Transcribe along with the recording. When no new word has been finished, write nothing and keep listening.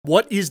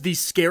What is the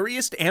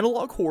scariest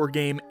analog horror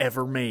game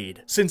ever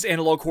made? Since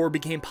analog horror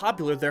became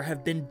popular, there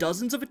have been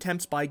dozens of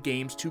attempts by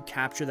games to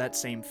capture that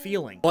same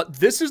feeling. But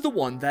this is the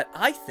one that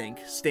I think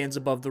stands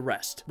above the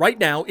rest. Right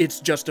now, it's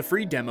just a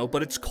free demo,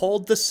 but it's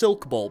called the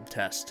Silk Bulb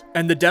Test.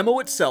 And the demo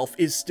itself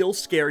is still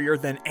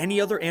scarier than any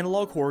other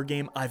analog horror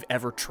game I've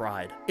ever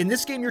tried. In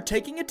this game, you're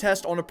taking a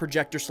test on a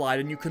projector slide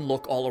and you can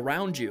look all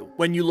around you.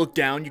 When you look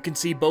down, you can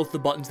see both the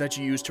buttons that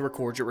you use to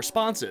record your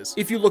responses.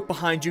 If you look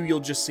behind you, you'll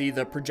just see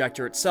the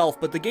projector itself,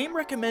 but the game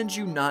recommends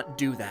you not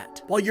do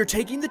that. While you're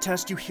taking the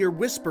test, you hear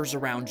whispers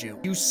around you.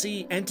 You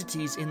see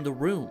entities in the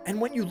room. And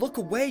when you look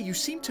away, you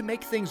seem to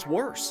make things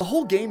worse. The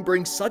whole game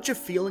brings such a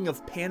feeling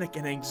of panic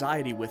and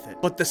anxiety with it.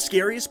 But the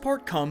scariest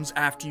part comes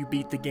after you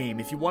beat the game.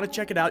 If you want to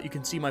check it out, you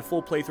can see my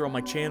full playthrough on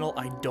my channel.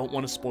 I don't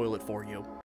want to spoil it for you.